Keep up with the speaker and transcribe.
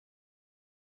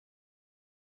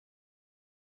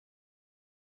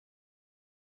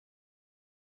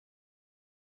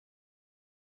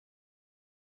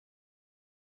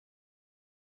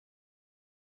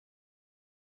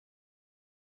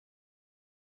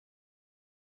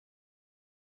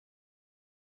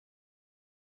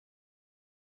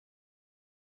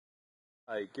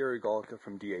Hi, Gary Galka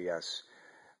from DAS.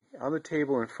 On the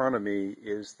table in front of me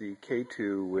is the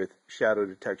K2 with shadow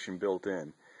detection built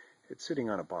in. It's sitting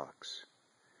on a box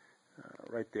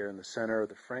right there in the center of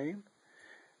the frame.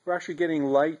 We're actually getting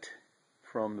light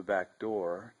from the back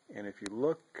door, and if you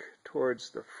look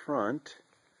towards the front,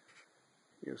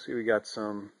 you'll see we got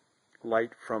some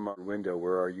light from a window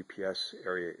where our UPS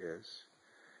area is.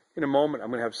 In a moment, I'm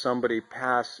going to have somebody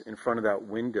pass in front of that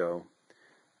window,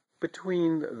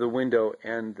 between the window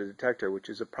and the detector, which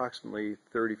is approximately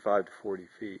 35 to 40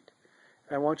 feet.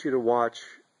 And I want you to watch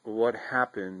what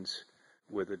happens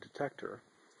with the detector.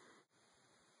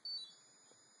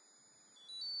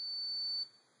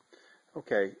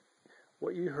 Okay,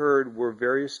 what you heard were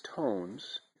various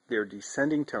tones. They're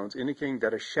descending tones indicating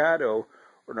that a shadow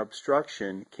or an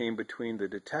obstruction came between the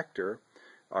detector,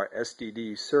 our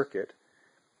SDD circuit,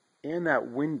 and that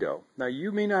window. Now,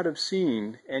 you may not have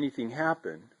seen anything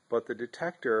happen, but the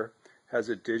detector has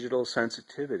a digital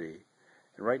sensitivity,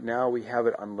 and right now we have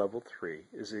it on level 3.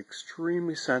 It's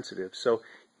extremely sensitive, so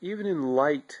even in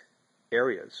light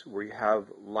areas where you have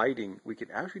lighting, we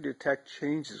can actually detect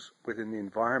changes within the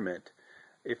environment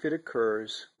if it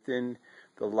occurs within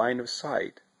the line of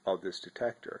sight of this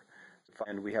detector.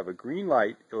 And we have a green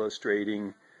light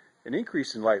illustrating an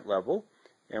increase in light level,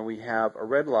 and we have a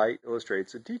red light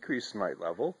illustrates a decrease in light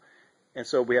level. And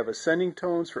so we have ascending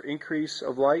tones for increase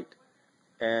of light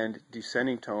and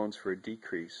descending tones for a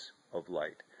decrease of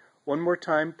light. One more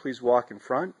time, please walk in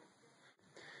front.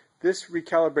 This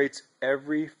recalibrates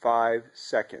every 5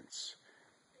 seconds.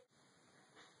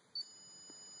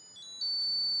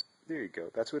 There you go.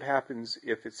 That's what happens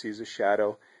if it sees a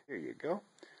shadow. There you go.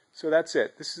 So that's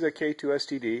it. This is a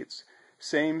K2-SDD. It's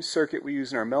same circuit we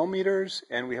use in our millimeters,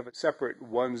 and we have a separate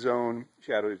one-zone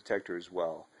shadow detector as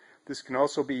well. This can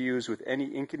also be used with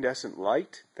any incandescent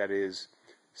light that is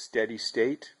steady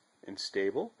state and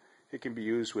stable. It can be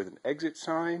used with an exit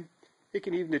sign. It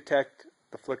can even detect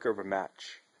the flicker of a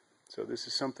match. So this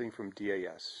is something from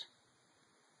DAS.